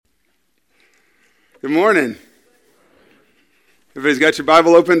Good morning. Everybody's got your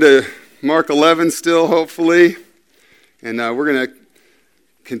Bible open to Mark 11 still, hopefully. And we're going to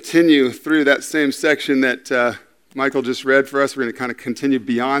continue through that same section that Michael just read for us. We're going to kind of continue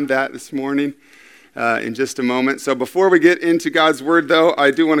beyond that this morning in just a moment. So before we get into God's Word, though, I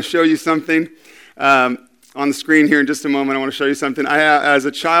do want to show you something. On the screen here in just a moment, I want to show you something. As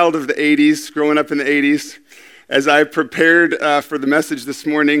a child of the 80s, growing up in the 80s, as I prepared for the message this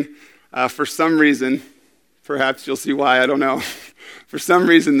morning, for some reason, perhaps you'll see why, I don't know. For some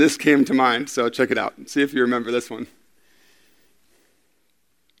reason, this came to mind, so check it out and see if you remember this one.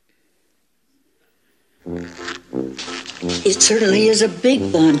 It certainly is a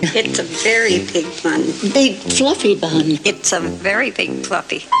big bun. It's a very big bun. Big, fluffy bun. It's a very big,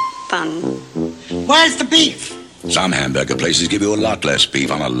 fluffy bun. Where's the beef? Some hamburger places give you a lot less beef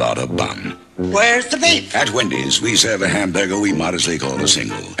on a lot of bun. Where's the beef? At Wendy's, we serve a hamburger we modestly call a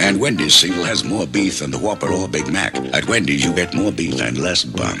single. And Wendy's single has more beef than the Whopper or Big Mac. At Wendy's, you get more beef and less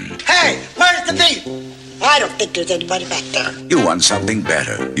bun. Hey, where's the beef? I don't think there's anybody back there. You want something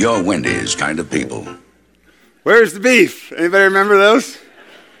better. You're Wendy's kind of people. Where's the beef? Anybody remember those?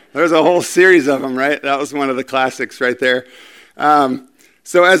 There's a whole series of them, right? That was one of the classics right there.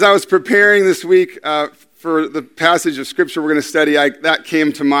 So as I was preparing this week for the passage of Scripture we're going to study, that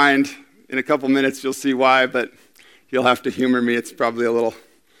came to mind. In a couple minutes, you'll see why, but you'll have to humor me. It's probably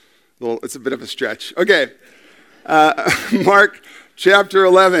it's a bit of a stretch. Okay, Mark chapter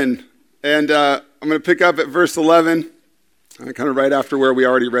 11, and I'm going to pick up at verse 11, kind of right after where we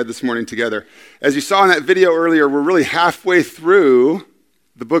already read this morning together. As you saw in that video earlier, we're really halfway through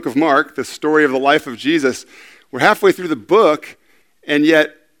the book of Mark, the story of the life of Jesus. We're halfway through the book, and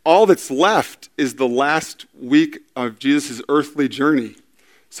yet all that's left is the last week of Jesus' earthly journey.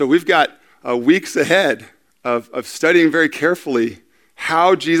 So we've got weeks ahead of studying very carefully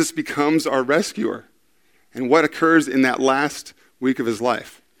how Jesus becomes our rescuer and what occurs in that last week of his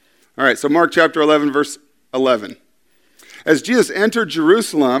life. All right, so Mark chapter 11, verse 11. As Jesus entered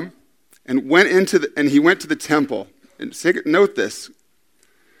Jerusalem and he went to the temple, and note this,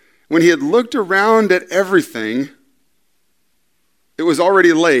 when he had looked around at everything, it was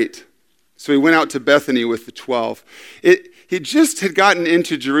already late, so he went out to Bethany with the 12. He just had gotten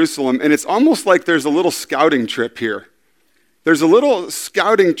into Jerusalem, and it's almost like there's a little scouting trip here. There's a little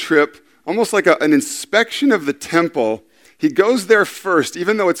scouting trip, almost like an inspection of the temple. He goes there first,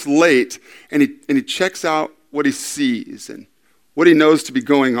 even though it's late, and he checks out what he sees and what he knows to be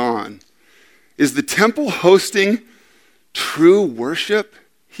going on. Is the temple hosting true worship,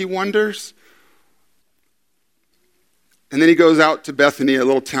 he wonders? And then he goes out to Bethany, a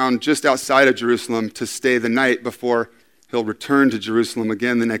little town just outside of Jerusalem, to stay the night before he'll return to Jerusalem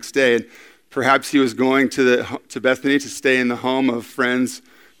again the next day. And perhaps he was going to Bethany to stay in the home of friends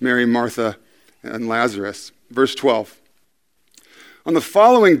Mary, Martha, and Lazarus. Verse 12. On the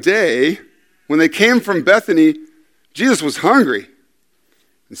following day, when they came from Bethany, Jesus was hungry.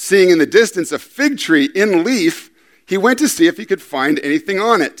 And seeing in the distance a fig tree in leaf, he went to see if he could find anything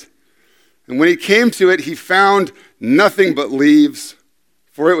on it. And when he came to it, he found nothing but leaves,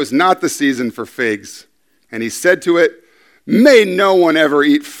 for it was not the season for figs. And he said to it, "May no one ever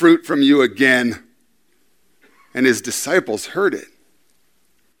eat fruit from you again." And his disciples heard it.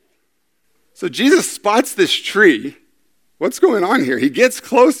 So Jesus spots this tree. What's going on here? He gets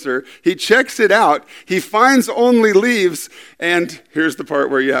closer, he checks it out, he finds only leaves, and here's the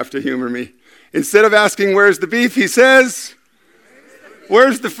part where you have to humor me. Instead of asking, "Where's the beef?" he says,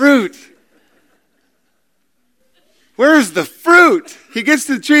 "Where's the fruit?" Where's the fruit? He gets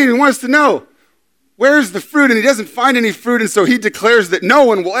to the tree and he wants to know, where's the fruit? And he doesn't find any fruit, and so he declares that no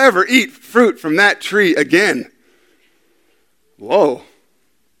one will ever eat fruit from that tree again. Whoa.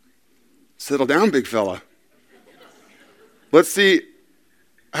 Settle down, big fella. Let's see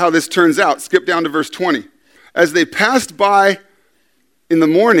how this turns out. Skip down to verse 20. As they passed by in the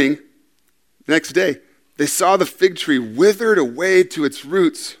morning, the next day, they saw the fig tree withered away to its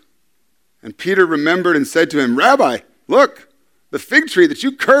roots. And Peter remembered and said to him, "Rabbi, look, the fig tree that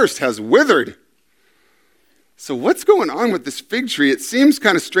you cursed has withered." So what's going on with this fig tree? It seems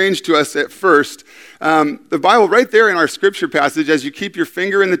kind of strange to us at first. The Bible right there in our scripture passage, as you keep your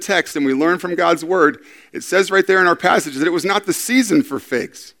finger in the text and we learn from God's word, it says right there in our passage that it was not the season for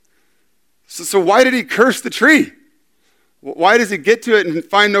figs. So why did he curse the tree? Why does he get to it and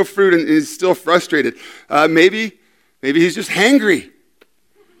find no fruit and is still frustrated? Maybe he's just hangry.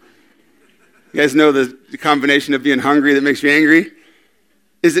 You guys know the combination of being hungry that makes you angry?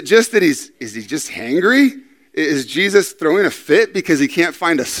 Is it just that is he just hangry? Is Jesus throwing a fit because he can't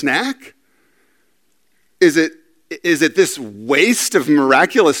find a snack? Is it is it this waste of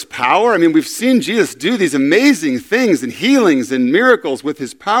miraculous power? I mean, we've seen Jesus do these amazing things and healings and miracles with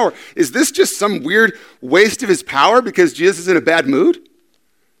his power. Is this just some weird waste of his power because Jesus is in a bad mood?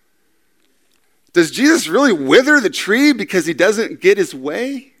 Does Jesus really wither the tree because he doesn't get his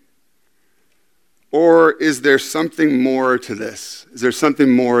way? Or is there something more to this? Is there something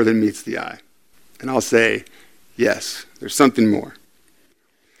more than meets the eye? And I'll say, yes, there's something more.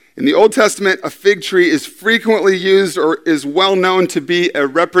 In the Old Testament, a fig tree is frequently used or is well known to be a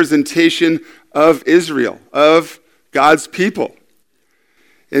representation of Israel, of God's people.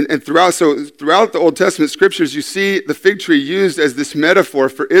 And throughout the Old Testament scriptures, you see the fig tree used as this metaphor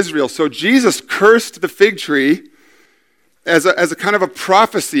for Israel. So Jesus cursed the fig tree as a kind of a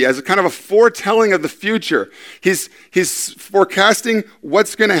prophecy, as a kind of a foretelling of the future. He's forecasting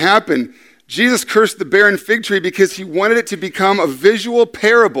what's going to happen. Jesus cursed the barren fig tree because he wanted it to become a visual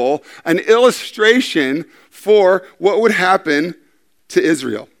parable, an illustration for what would happen to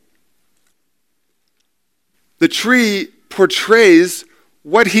Israel. The tree portrays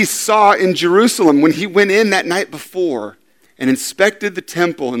what he saw in Jerusalem when he went in that night before and inspected the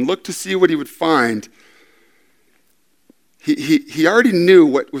temple and looked to see what he would find. He already knew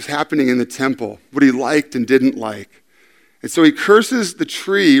what was happening in the temple, what he liked and didn't like. And so he curses the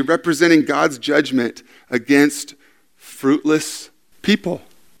tree, representing God's judgment against fruitless people,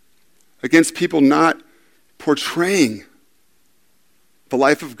 against people not portraying the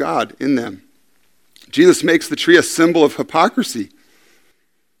life of God in them. Jesus makes the tree a symbol of hypocrisy.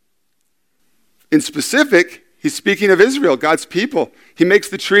 In specific, he's speaking of Israel, God's people. He makes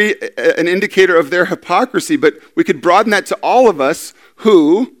the tree an indicator of their hypocrisy, but we could broaden that to all of us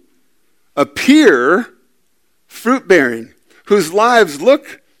who appear fruit-bearing, whose lives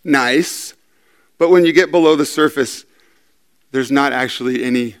look nice, but when you get below the surface, there's not actually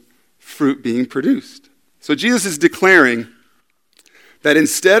any fruit being produced. So Jesus is declaring that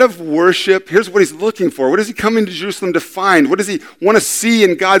instead of worship, here's what he's looking for. What is he coming to Jerusalem to find? What does he want to see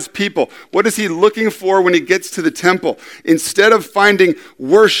in God's people? What is he looking for when he gets to the temple? Instead of finding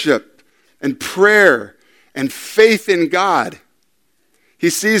worship and prayer and faith in God, he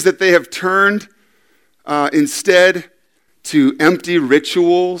sees that they have turned instead to empty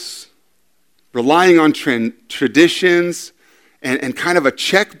rituals, relying on traditions, and kind of a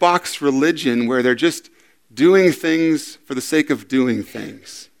checkbox religion where they're just doing things for the sake of doing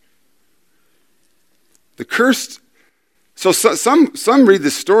things. The cursed, so some read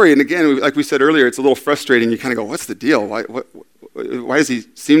this story, and again, like we said earlier, it's a little frustrating. You kind of go, what's the deal? Why does he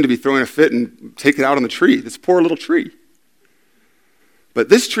seem to be throwing a fit and take it out on the tree? This poor little tree. But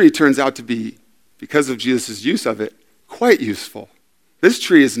this tree turns out to be, because of Jesus' use of it, quite useful. This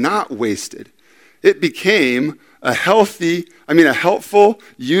tree is not wasted. It became a helpful,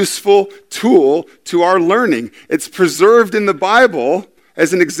 useful tool to our learning. It's preserved in the Bible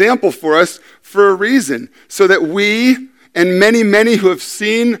as an example for us for a reason, so that we and many, many who have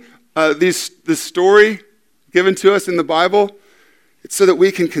seen this story given to us in the Bible, it's so that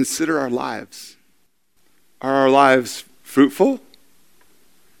we can consider our lives. Are our lives fruitful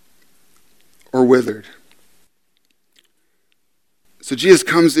or withered? So Jesus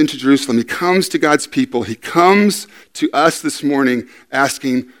comes into Jerusalem. He comes to God's people. He comes to us this morning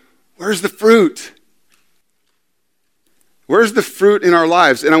asking, where's the fruit? Where's the fruit in our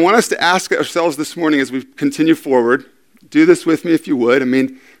lives? And I want us to ask ourselves this morning as we continue forward. Do this with me if you would.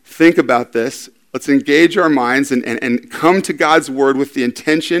 Think about this. Let's engage our minds and come to God's word with the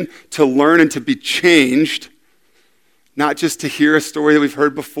intention to learn and to be changed, not just to hear a story that we've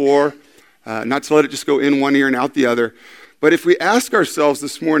heard before, not to let it just go in one ear and out the other. But if we ask ourselves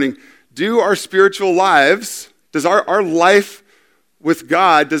this morning, do our spiritual lives, does our life with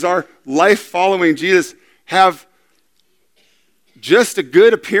God, does our life following Jesus have just a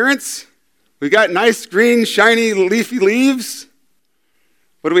good appearance? We got nice, green, shiny, leafy leaves.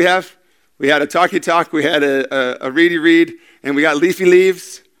 What do we have? We had a talky talk, we had a ready read, and we got leafy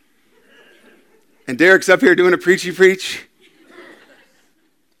leaves. And Derek's up here doing a preachy preach.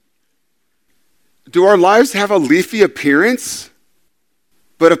 Do our lives have a leafy appearance,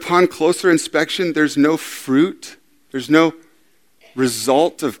 but upon closer inspection, there's no fruit? There's no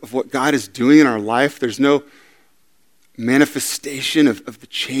result of what God is doing in our life? There's no manifestation of the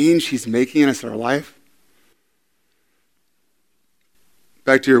change he's making in us in our life?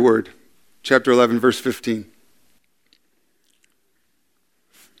 Back to your word, chapter 11, verse 15.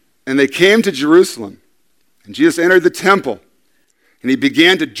 And they came to Jerusalem, and Jesus entered the temple. And he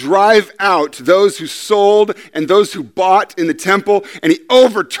began to drive out those who sold and those who bought in the temple. And he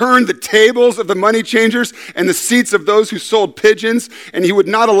overturned the tables of the money changers and the seats of those who sold pigeons. And he would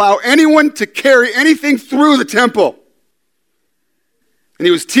not allow anyone to carry anything through the temple. And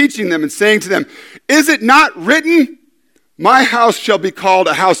he was teaching them and saying to them, "Is it not written, my house shall be called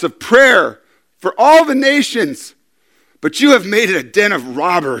a house of prayer for all the nations, but you have made it a den of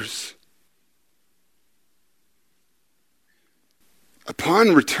robbers."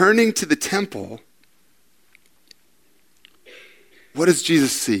 Upon returning to the temple, what does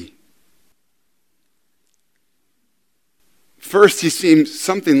Jesus see? First, he seems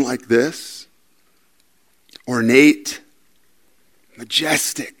something like this: ornate,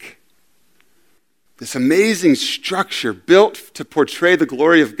 majestic. This amazing structure built to portray the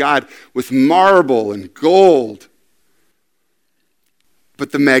glory of God with marble and gold.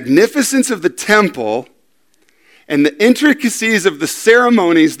 But the magnificence of the temple and the intricacies of the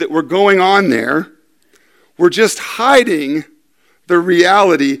ceremonies that were going on there were just hiding the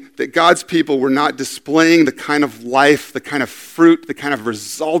reality that God's people were not displaying the kind of life, the kind of fruit, the kind of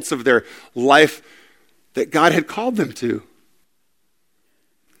results of their life that God had called them to.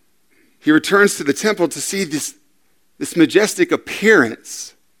 He returns to the temple to see this majestic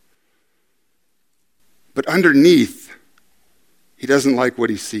appearance. But underneath, he doesn't like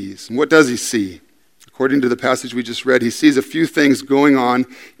what he sees. And what does he see? According to the passage we just read, he sees a few things going on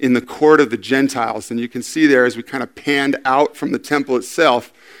in the court of the Gentiles. And you can see there, as we kind of panned out from the temple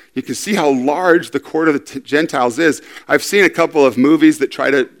itself, you can see how large the court of the Gentiles is. I've seen a couple of movies that try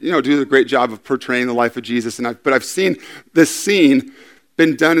to, do a great job of portraying the life of Jesus. But I've seen this scene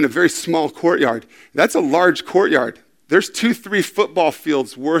been done in a very small courtyard. That's a large courtyard. There's 2-3 football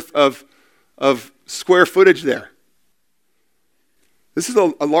fields worth of square footage there. This is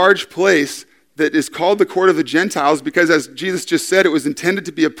a large place that is called the court of the Gentiles because, as Jesus just said, it was intended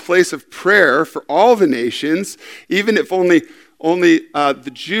to be a place of prayer for all the nations, even if only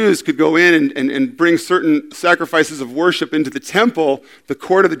the Jews could go in and bring certain sacrifices of worship into the temple. The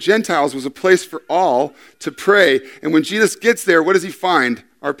court of the Gentiles was a place for all to pray. And when Jesus gets there, what does he find?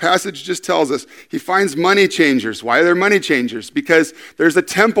 Our passage just tells us he finds money changers. Why are there money changers? Because there's a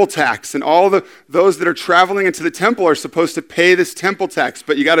temple tax, and those that are traveling into the temple are supposed to pay this temple tax,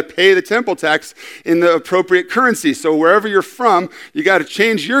 but you got to pay the temple tax in the appropriate currency. So wherever you're from, you got to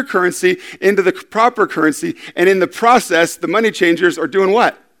change your currency into the proper currency, and in the process, the money changers are doing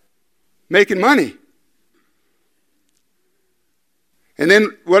what? Making money. And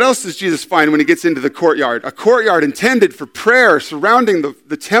then what else does Jesus find when he gets into the courtyard? A courtyard intended for prayer surrounding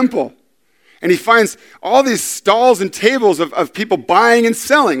the temple. And he finds all these stalls and tables of people buying and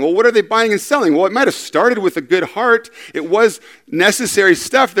selling. Well, what are they buying and selling? Well, it might have started with a good heart. It was necessary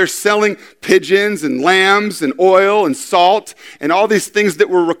stuff. They're selling pigeons and lambs and oil and salt and all these things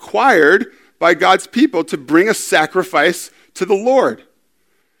that were required by God's people to bring a sacrifice to the Lord.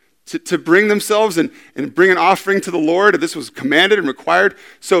 To bring themselves and bring an offering to the Lord. This was commanded and required.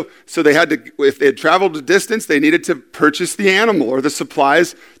 So they had to, if they had traveled a distance, they needed to purchase the animal or the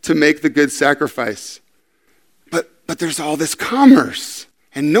supplies to make the good sacrifice. But there's all this commerce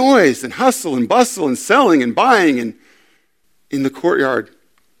and noise and hustle and bustle and selling and buying and in the courtyard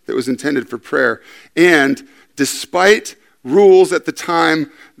that was intended for prayer. And despite rules at the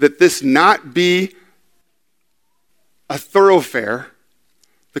time that this not be a thoroughfare,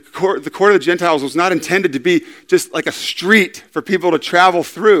 the court of the Gentiles was not intended to be just like a street for people to travel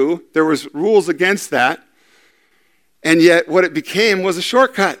through. There was rules against that. And yet what it became was a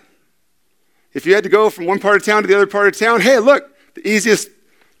shortcut. If you had to go from one part of town to the other part of town, hey, look, the easiest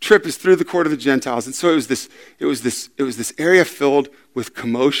trip is through the court of the Gentiles. And so it was this area filled with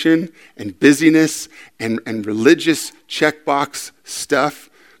commotion and busyness and religious checkbox stuff.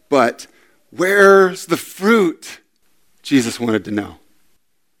 But where's the fruit? Jesus wanted to know.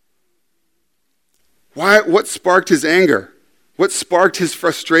 Why? What sparked his anger? What sparked his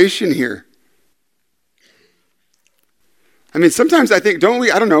frustration here? I mean, sometimes I think, don't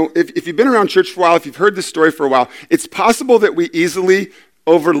we? I don't know. If you've been around church for a while, if you've heard this story for a while, it's possible that we easily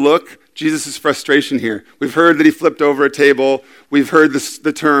overlook Jesus' frustration here. We've heard that he flipped over a table. We've heard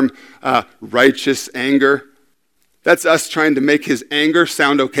the term righteous anger. That's us trying to make his anger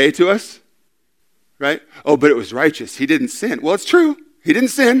sound okay to us, right? Oh, but it was righteous. He didn't sin. Well, it's true. He didn't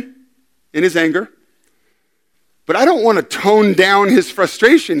sin in his anger. But I don't want to tone down his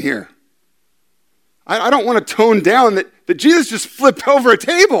frustration here. I don't want to tone down that Jesus just flipped over a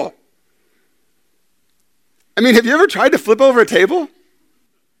table. I mean, have you ever tried to flip over a table?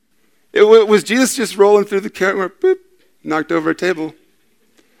 Was Jesus just rolling through the camera, boop, knocked over a table?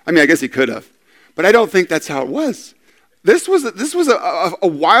 I mean, I guess he could have. But I don't think that's how it was. This was a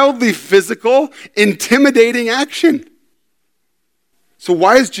wildly physical, intimidating action. So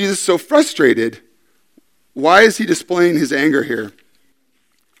why is Jesus so frustrated? Why is he displaying his anger here?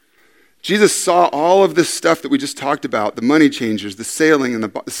 Jesus saw all of this stuff that we just talked about, the money changers, the selling and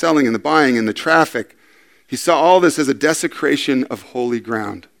the buying and the traffic. He saw all this as a desecration of holy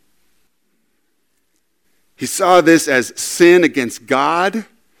ground. He saw this as sin against God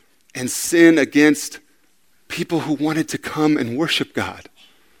and sin against people who wanted to come and worship God.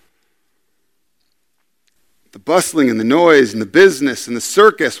 The bustling and the noise and the business and the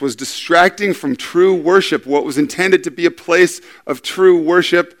circus was distracting from true worship. What was intended to be a place of true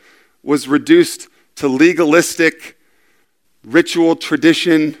worship was reduced to legalistic ritual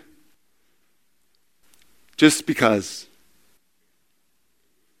tradition just because.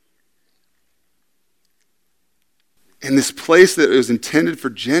 And this place that was intended for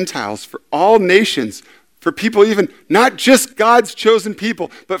Gentiles, for all nations, for people even, not just God's chosen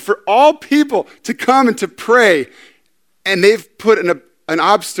people, but for all people to come and to pray. And they've put an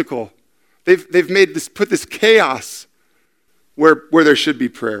obstacle. They've put this chaos where there should be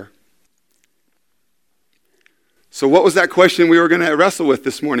prayer. So what was that question we were going to wrestle with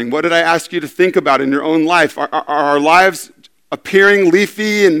this morning? What did I ask you to think about in your own life? Are our lives appearing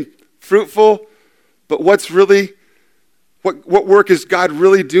leafy and fruitful? But what work is God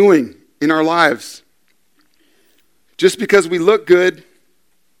really doing in our lives? Just because we look good,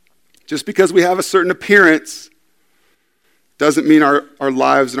 just because we have a certain appearance, doesn't mean our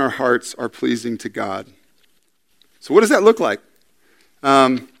lives and our hearts are pleasing to God. So what does that look like?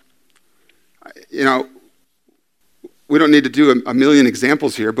 We don't need to do a million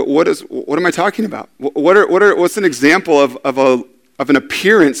examples here, but what am I talking about? What's an example of an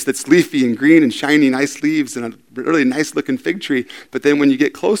appearance that's leafy and green and shiny, nice leaves and a really nice looking fig tree, but then when you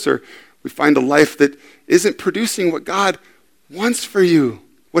get closer, we find a life that isn't producing what God wants for you,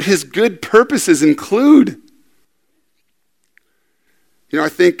 what his good purposes include. I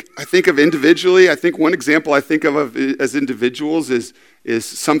think of individually, I think one example I think of as individuals is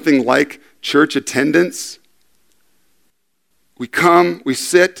something like church attendance. We come, we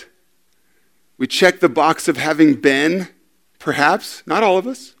sit, we check the box of having been, perhaps, not all of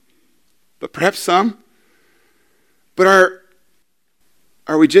us, but perhaps some. But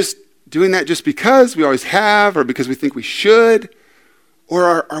are we just doing that just because we always have, or because we think we should?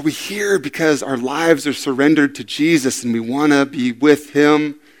 Or are we here because our lives are surrendered to Jesus and we want to be with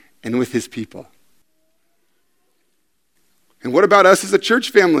him and with his people? And what about us as a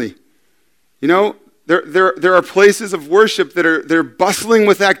church family? There are places of worship they're bustling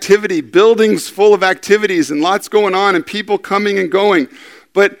with activity, buildings full of activities and lots going on and people coming and going.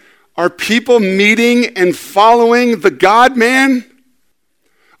 But are people meeting and following the God-man?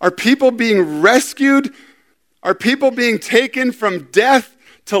 Are people being rescued? Are people being taken from death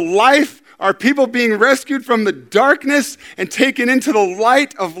to life? Are people being rescued from the darkness and taken into the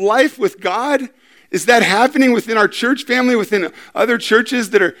light of life with God? Is that happening within our church family, within other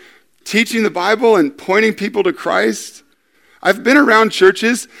churches that are teaching the Bible and pointing people to Christ? I've been around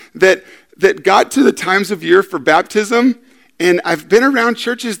churches that got to the times of year for baptism, and I've been around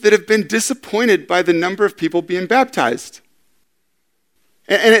churches that have been disappointed by the number of people being baptized.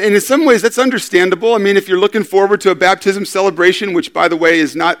 And in some ways, that's understandable. I mean, if you're looking forward to a baptism celebration, which, by the way,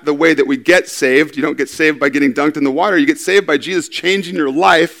 is not the way that we get saved. You don't get saved by getting dunked in the water. You get saved by Jesus changing your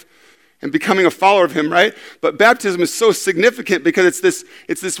life and becoming a follower of him, right? But baptism is so significant because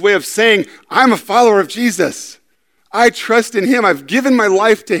it's this way of saying, I'm a follower of Jesus. I trust in him. I've given my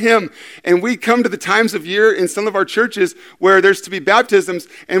life to him. And we come to the times of year in some of our churches where there's to be baptisms,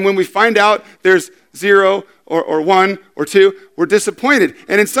 and when we find out there's 0 or 1 or 2, we're disappointed.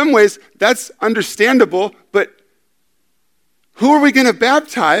 And in some ways, that's understandable, but who are we going to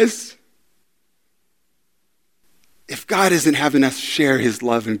baptize if God isn't having us share his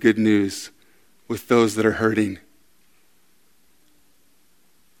love and good news with those that are hurting?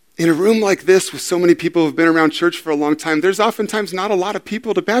 In a room like this with so many people who've been around church for a long time, there's oftentimes not a lot of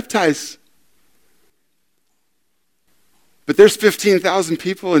people to baptize. But there's 15,000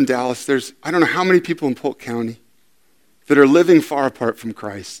 people in Dallas. There's I don't know how many people in Polk County that are living far apart from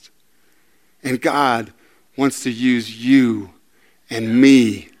Christ. And God wants to use you and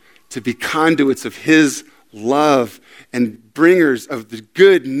me to be conduits of his love and bringers of the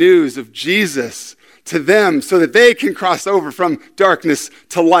good news of Jesus to them so that they can cross over from darkness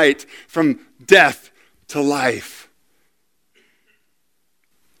to light, from death to life.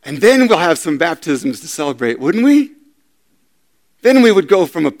 And then we'll have some baptisms to celebrate, wouldn't we? Then we would go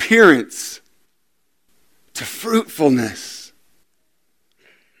from appearance to fruitfulness.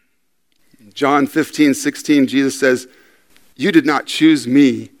 John 15:16, Jesus says, You did not choose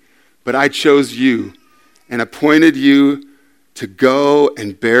me, but I chose you and appointed you to go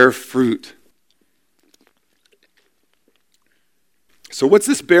and bear fruit. So what's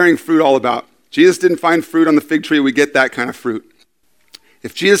this bearing fruit all about? Jesus didn't find fruit on the fig tree. We get that kind of fruit.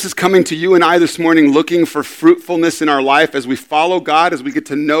 If Jesus is coming to you and I this morning looking for fruitfulness in our life as we follow God, as we get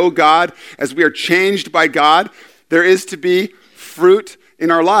to know God, as we are changed by God, there is to be fruit in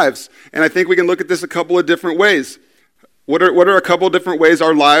our lives. And I think we can look at this a couple of different ways. What are a couple of different ways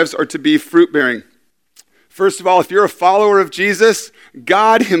our lives are to be fruit-bearing? First of all, if you're a follower of Jesus,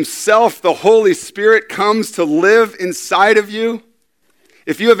 God himself, the Holy Spirit, comes to live inside of you.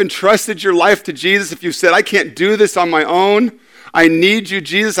 If you have entrusted your life to Jesus, if you've said, I can't do this on my own, I need you,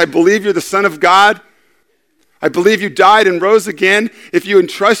 Jesus. I believe you're the Son of God. I believe you died and rose again. If you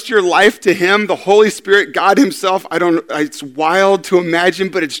entrust your life to him, the Holy Spirit, God himself, it's wild to imagine,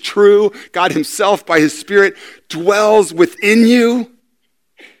 but it's true. God himself, by his Spirit, dwells within you.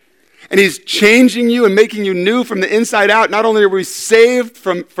 And he's changing you and making you new from the inside out. Not only are we saved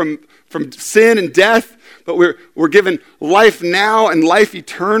from sin and death, but we're given life now and life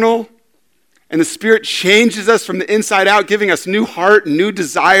eternal. And the Spirit changes us from the inside out, giving us new heart and new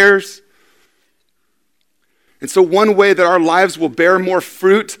desires. And so one way that our lives will bear more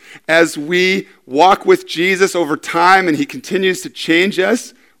fruit as we walk with Jesus over time and he continues to change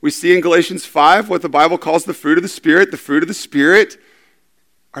us, we see in Galatians 5 what the Bible calls the fruit of the Spirit. The fruit of the Spirit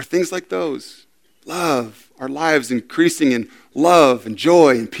are things like those. Love, our lives increasing in love and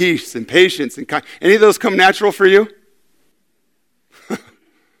joy and peace and patience and kindness. Any of those come natural for you?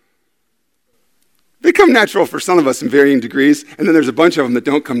 They come natural for some of us in varying degrees, and then there's a bunch of them that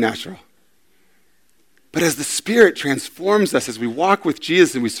don't come natural. But as the Spirit transforms us, as we walk with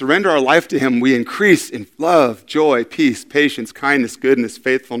Jesus and we surrender our life to him, we increase in love, joy, peace, patience, kindness, goodness,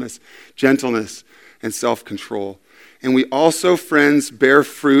 faithfulness, gentleness, and self-control. And we also, friends, bear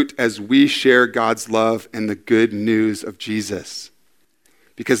fruit as we share God's love and the good news of Jesus.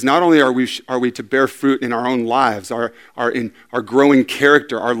 Because not only are we to bear fruit in our own lives, our growing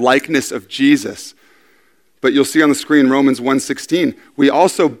character, our likeness of Jesus, but you'll see on the screen Romans 1:16, we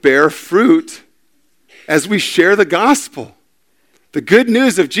also bear fruit as we share the gospel. The good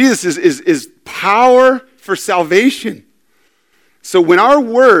news of Jesus is power for salvation. So when our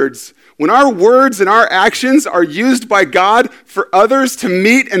words and our actions are used by God for others to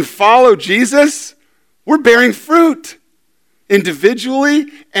meet and follow Jesus, we're bearing fruit. Individually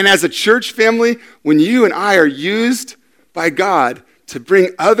and as a church family, when you and I are used by God to bring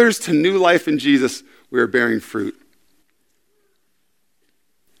others to new life in Jesus, we are bearing fruit.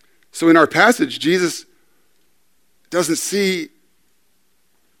 So in our passage, Jesus doesn't see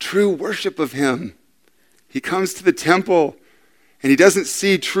true worship of him. He comes to the temple and he doesn't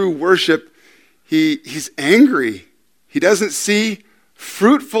see true worship. He's angry. He doesn't see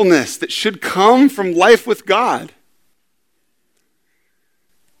fruitfulness that should come from life with God.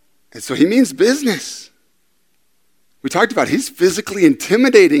 And so he means business. We talked about he's physically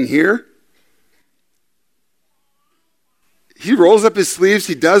intimidating here. He rolls up his sleeves.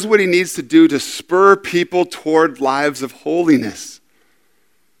 He does what he needs to do to spur people toward lives of holiness.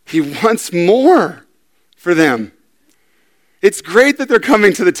 He wants more for them. It's great that they're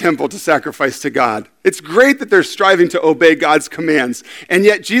coming to the temple to sacrifice to God. It's great that they're striving to obey God's commands. And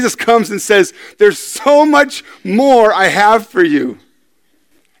yet Jesus comes and says, there's so much more I have for you.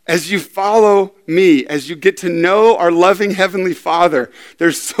 As you follow me, as you get to know our loving Heavenly Father,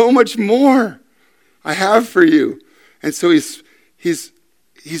 there's so much more I have for you. And so he's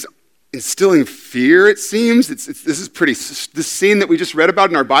instilling fear, it seems. This scene that we just read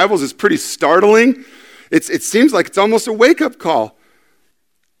about in our Bibles is pretty startling. It seems like it's almost a wake-up call.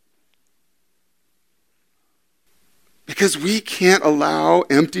 Because we can't allow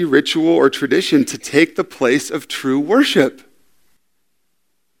empty ritual or tradition to take the place of true worship.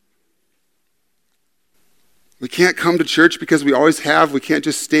 We can't come to church because we always have. We can't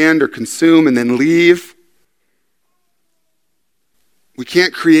just stand or consume and then leave. We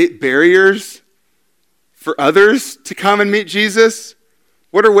can't create barriers for others to come and meet Jesus.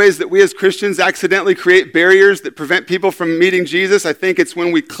 What are ways that we as Christians accidentally create barriers that prevent people from meeting Jesus? I think it's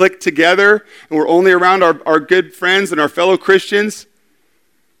when we click together and we're only around our good friends and our fellow Christians.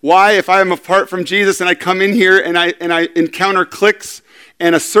 Why, if I am apart from Jesus and I come in here and I encounter cliques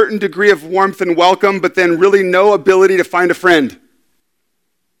and a certain degree of warmth and welcome, but then really no ability to find a friend?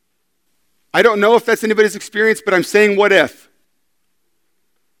 I don't know if that's anybody's experience, but I'm saying what if?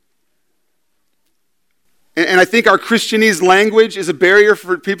 And I think our Christianese language is a barrier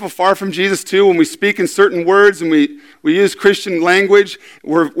for people far from Jesus too. When we speak in certain words and we use Christian language,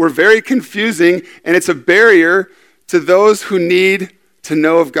 we're very confusing, and it's a barrier to those who need to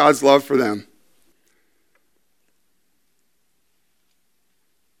know of God's love for them.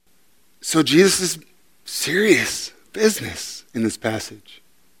 So Jesus is serious business in this passage.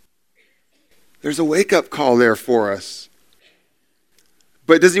 There's a wake-up call there for us.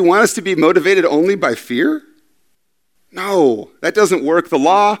 But does he want us to be motivated only by fear? No, that doesn't work. The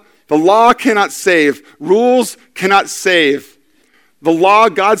law cannot save. Rules cannot save. The law,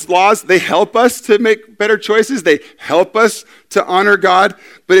 God's laws, they help us to make better choices. They help us to honor God.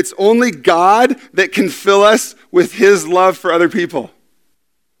 But it's only God that can fill us with his love for other people.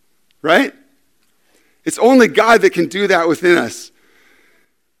 Right? It's only God that can do that within us.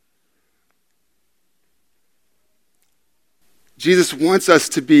 Jesus wants us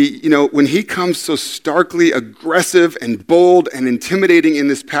to be, when he comes so starkly aggressive and bold and intimidating in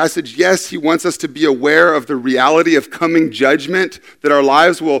this passage, yes, he wants us to be aware of the reality of coming judgment, that our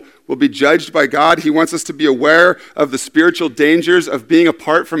lives will be judged by God. He wants us to be aware of the spiritual dangers of being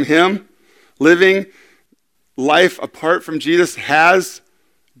apart from him. Living life apart from Jesus has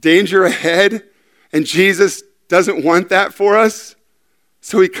danger ahead, and Jesus doesn't want that for us.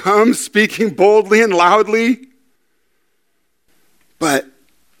 So he comes speaking boldly and loudly. But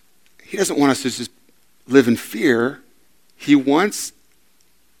he doesn't want us to just live in fear. He wants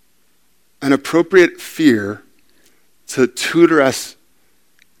an appropriate fear to tutor us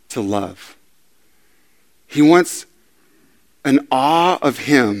to love. He wants an awe of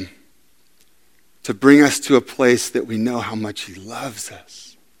him to bring us to a place that we know how much he loves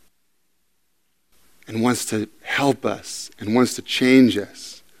us and wants to help us and wants to change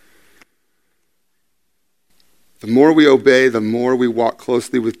us. The more we obey, the more we walk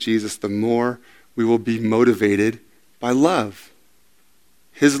closely with Jesus, the more we will be motivated by love.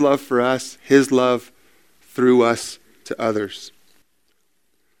 His love for us, his love through us to others.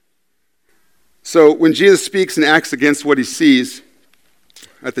 So when Jesus speaks and acts against what he sees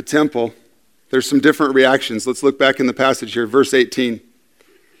at the temple, there's some different reactions. Let's look back in the passage here, verse 18.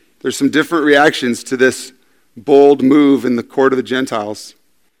 There's some different reactions to this bold move in the court of the Gentiles.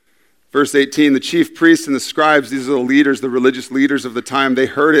 Verse 18, the chief priests and the scribes, these are the leaders, the religious leaders of the time, they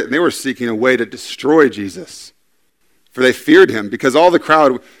heard it and they were seeking a way to destroy Jesus. For they feared him because all the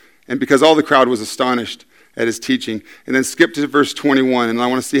crowd was astonished at his teaching. And then skip to verse 21, and I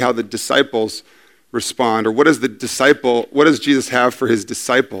want to see how the disciples respond, or what does Jesus have for his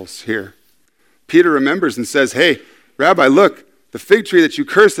disciples here? Peter remembers and says, hey, Rabbi, look, the fig tree that you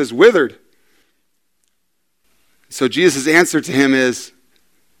cursed has withered. So Jesus' answer to him is,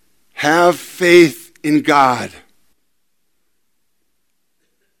 have faith in God.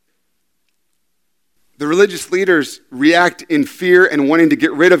 The religious leaders react in fear and wanting to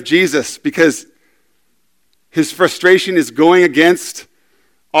get rid of Jesus because his frustration is going against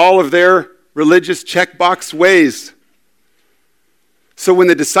all of their religious checkbox ways. So when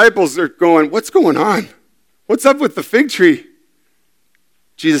the disciples are going, what's going on? What's up with the fig tree?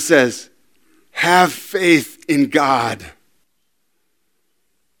 Jesus says, have faith in God.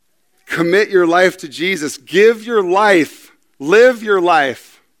 Commit your life to Jesus. Give your life, live your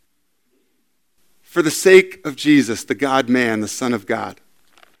life for the sake of Jesus, the God-man, the Son of God.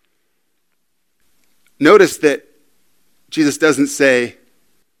 Notice that Jesus doesn't say,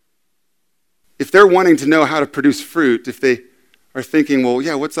 if they're wanting to know how to produce fruit, if they are thinking, well,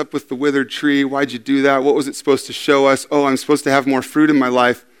 yeah, what's up with the withered tree? Why'd you do that? What was it supposed to show us? Oh, I'm supposed to have more fruit in my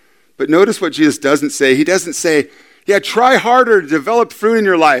life. But notice what Jesus doesn't say. He doesn't say, yeah, try harder to develop fruit in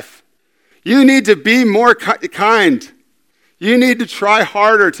your life. You need to be more kind. You need to try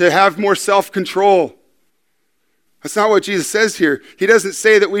harder to have more self-control. That's not what Jesus says here. He doesn't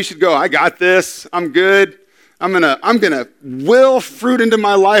say that we should go, I got this, I'm good. I'm gonna will fruit into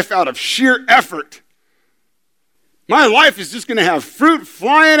my life out of sheer effort. My life is just gonna have fruit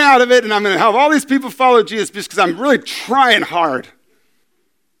flying out of it, and I'm gonna have all these people follow Jesus just because I'm really trying hard.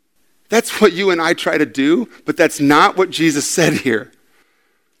 That's what you and I try to do, but that's not what Jesus said here.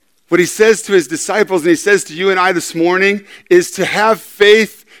 What he says to his disciples, and he says to you and I this morning, is to have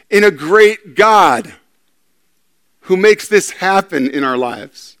faith in a great God who makes this happen in our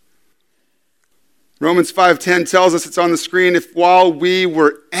lives. Romans 5:10 tells us, it's on the screen, if while we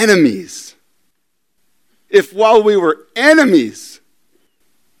were enemies,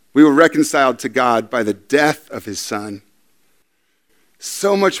 we were reconciled to God by the death of his Son,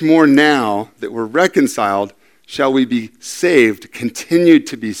 so much more now that we're reconciled, shall we be saved, continued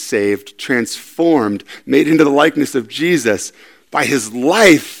to be saved, transformed, made into the likeness of Jesus by his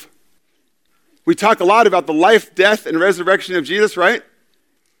life. We talk a lot about the life, death, and resurrection of Jesus, right?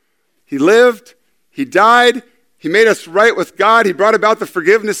 He lived, he died, He made us right with God. He brought about the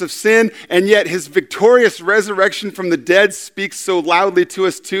forgiveness of sin, and yet his victorious resurrection from the dead speaks so loudly to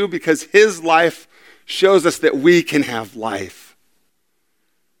us too, because his life shows us that we can have life.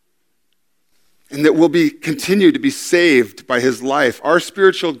 And that we'll continue to be saved by his life. Our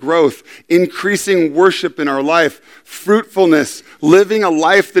spiritual growth, increasing worship in our life, fruitfulness, living a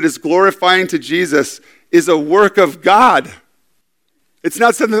life that is glorifying to Jesus is a work of God. It's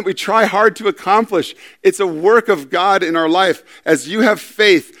not something that we try hard to accomplish. It's a work of God in our life. As you have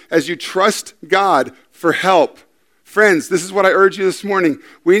faith, as you trust God for help. Friends, this is what I urge you this morning.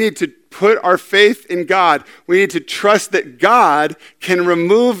 We need to put our faith in God. We need to trust that God can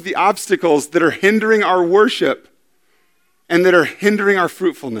remove the obstacles that are hindering our worship and that are hindering our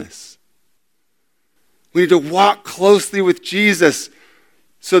fruitfulness. We need to walk closely with Jesus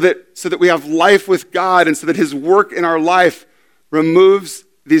so that we have life with God, and so that his work in our life removes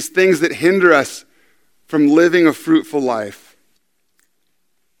these things that hinder us from living a fruitful life.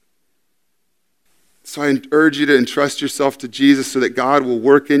 So I urge you to entrust yourself to Jesus so that God will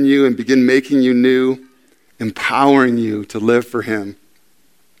work in you and begin making you new, empowering you to live for him.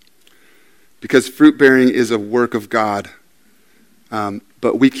 Because fruit bearing is a work of God.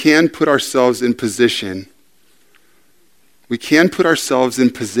 But we can put ourselves in position. We can put ourselves in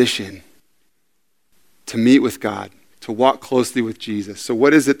position to meet with God, to walk closely with Jesus. So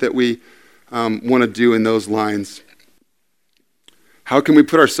what is it that we want to do in those lines? How can we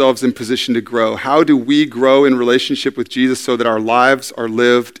put ourselves in position to grow? How do we grow in relationship with Jesus so that our lives are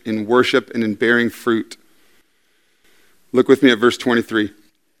lived in worship and in bearing fruit? Look with me at verse 23.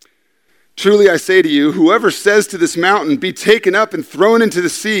 Truly I say to you, whoever says to this mountain, be taken up and thrown into the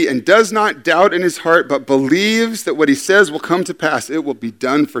sea, and does not doubt in his heart, but believes that what he says will come to pass, it will be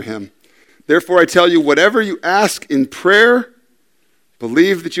done for him. Therefore I tell you, whatever you ask in prayer,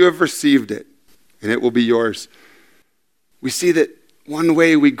 believe that you have received it, and it will be yours. We see that one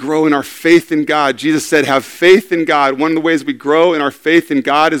way we grow in our faith in God, Jesus said, have faith in God. One of the ways we grow in our faith in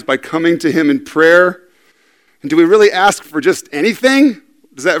God is by coming to him in prayer. And do we really ask for just anything?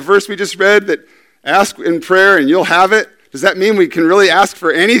 Does that verse we just read, that ask in prayer and you'll have it, does that mean we can really ask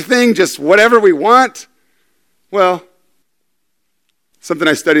for anything, just whatever we want? Well, something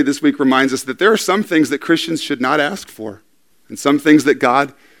I studied this week reminds us that there are some things that Christians should not ask for, and some things that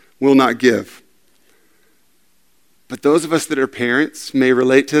God will not give. But those of us that are parents may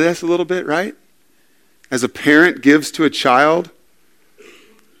relate to this a little bit, right? As a parent gives to a child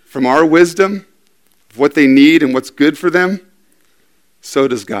from our wisdom of what they need and what's good for them, so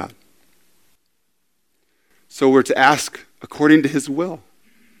does God. So we're to ask according to his will.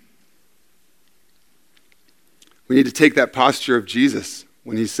 We need to take that posture of Jesus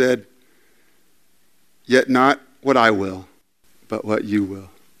when he said, yet not what I will, but what you will.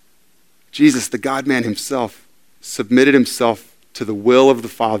 Jesus, the God-man himself, submitted himself to the will of the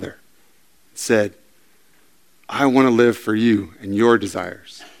Father, said, I want to live for you and your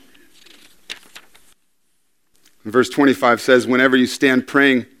desires. And verse 25 says, whenever you stand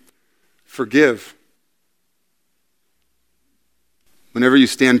praying, forgive. Whenever you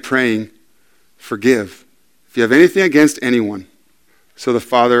stand praying, forgive. If you have anything against anyone, so the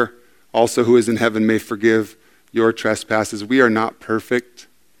Father also who is in heaven may forgive your trespasses. We are not perfect.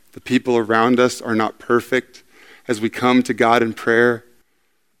 The people around us are not perfect. As we come to God in prayer,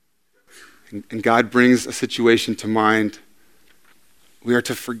 and God brings a situation to mind, we are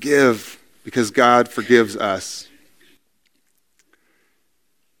to forgive because God forgives us.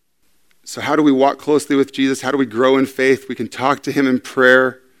 So how do we walk closely with Jesus? How do we grow in faith? We can talk to him in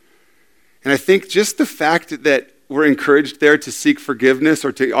prayer. And I think just the fact that we're encouraged there to seek forgiveness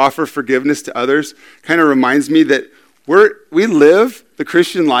or to offer forgiveness to others kind of reminds me that we live the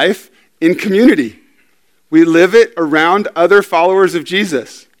Christian life in community. We live it around other followers of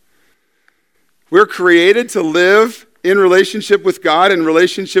Jesus. We're created to live in relationship with God and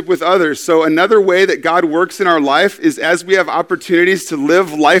relationship with others. So another way that God works in our life is as we have opportunities to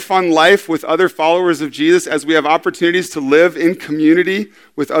live life on life with other followers of Jesus, as we have opportunities to live in community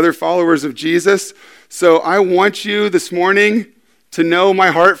with other followers of Jesus. So I want you this morning to know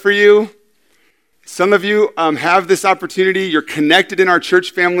my heart for you. Some of you have this opportunity. You're connected in our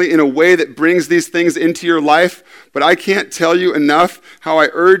church family in a way that brings these things into your life. But I can't tell you enough how I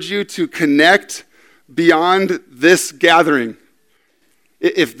urge you to connect beyond this gathering.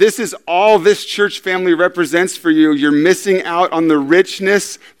 If this is all this church family represents for you, you're missing out on the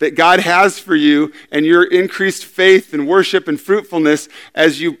richness that God has for you and your increased faith and worship and fruitfulness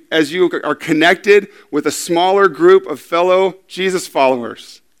as you are connected with a smaller group of fellow Jesus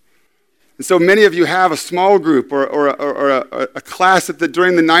followers. And so many of you have a small group or a class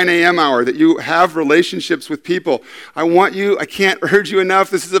during the 9 a.m. hour that you have relationships with people. I can't urge you enough,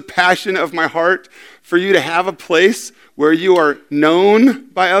 this is a passion of my heart, for you to have a place where you are known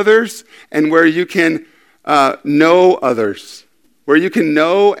by others and where you can know others, where you can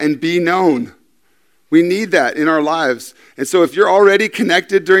know and be known. We need that in our lives. And so if you're already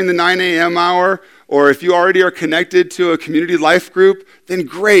connected during the 9 a.m. hour, or if you already are connected to a community life group, then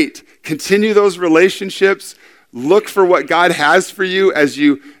great. Continue those relationships. Look for what God has for you as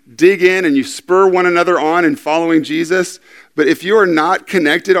you dig in and you spur one another on in following Jesus. But if you are not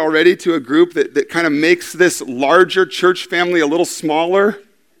connected already to a group that kind of makes this larger church family a little smaller,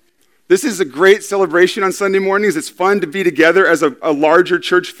 this is a great celebration on Sunday mornings. It's fun to be together as a larger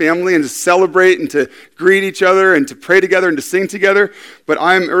church family and to celebrate and to greet each other and to pray together and to sing together. But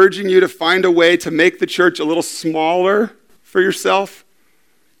I'm urging you to find a way to make the church a little smaller for yourself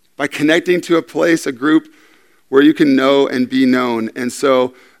by connecting to a place, a group where you can know and be known. And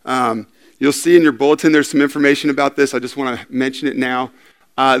so you'll see in your bulletin there's some information about this. I just want to mention it now.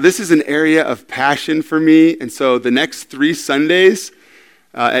 This is an area of passion for me. And so the next 3 Sundays,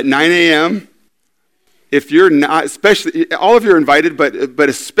 at 9 a.m., if you're not, especially, all of you are invited, but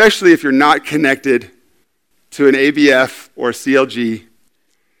especially if you're not connected to an ABF or a CLG,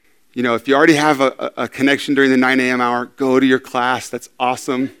 if you already have a connection during the 9 a.m. hour, go to your class. That's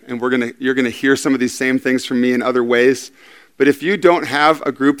awesome. And you're gonna hear some of these same things from me in other ways. But if you don't have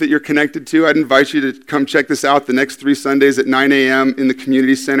a group that you're connected to, I'd invite you to come check this out the next 3 Sundays at 9 a.m. in the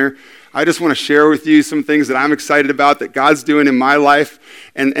community center. I just want to share with you some things that I'm excited about that God's doing in my life.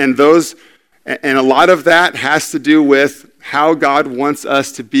 And a lot of that has to do with how God wants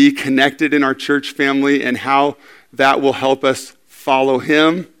us to be connected in our church family and how that will help us follow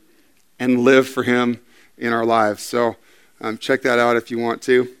him and live for him in our lives. So check that out if you want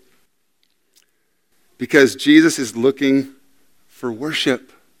to. Because Jesus is looking for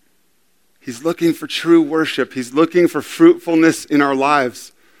worship. He's looking for true worship. He's looking for fruitfulness in our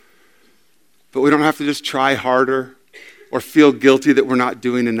lives. But we don't have to just try harder or feel guilty that we're not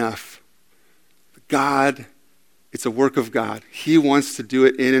doing enough. God, it's a work of God. He wants to do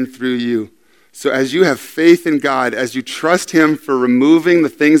it in and through you. So as you have faith in God, as you trust him for removing the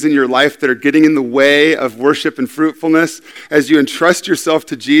things in your life that are getting in the way of worship and fruitfulness, as you entrust yourself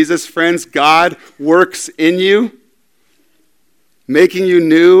to Jesus, friends, God works in you, making you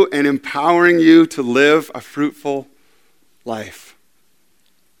new and empowering you to live a fruitful life.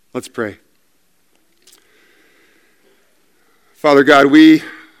 Let's pray. Father God, we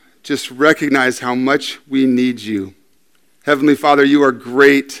just recognize how much we need you. Heavenly Father, you are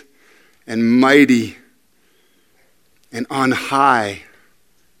great and mighty and on high.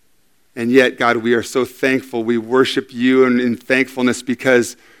 And yet, God, we are so thankful. We worship you in thankfulness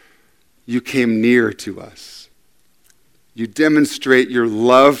because you came near to us. You demonstrate your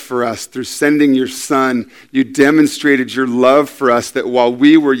love for us through sending your Son. You demonstrated your love for us that while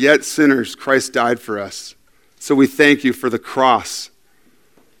we were yet sinners, Christ died for us. So we thank you for the cross,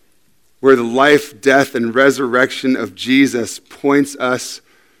 where the life, death, and resurrection of Jesus points us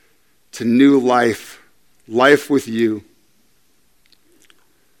to new life, life with you.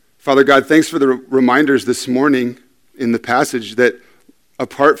 Father God, thanks for the reminders this morning in the passage that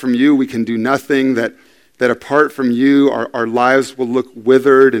apart from you we can do nothing, that apart from you our lives will look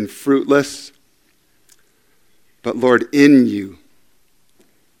withered and fruitless. But Lord, in you,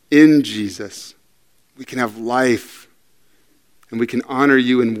 in Jesus, we can have life, and we can honor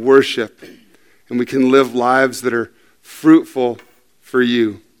you in worship, and we can live lives that are fruitful for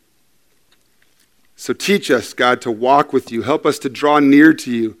you. So teach us, God, to walk with you. Help us to draw near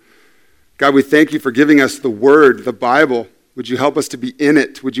to you. God, we thank you for giving us the Word, the Bible. Would you help us to be in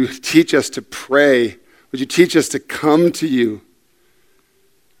it? Would you teach us to pray? Would you teach us to come to you?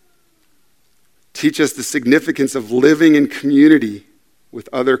 Teach us the significance of living in community with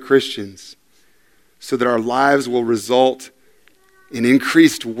other Christians, so that our lives will result in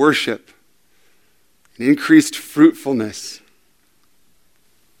increased worship, and increased fruitfulness.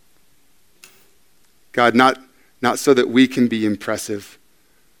 God, not so that we can be impressive,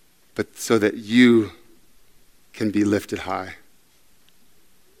 but so that you can be lifted high.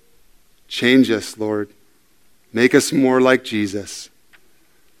 Change us, Lord. Make us more like Jesus,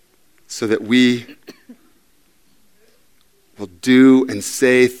 so that we will do and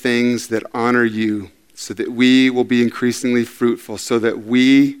say things that honor you, so that we will be increasingly fruitful, so that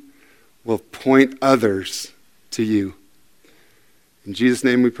we will point others to you. In Jesus'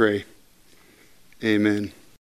 name we pray. Amen.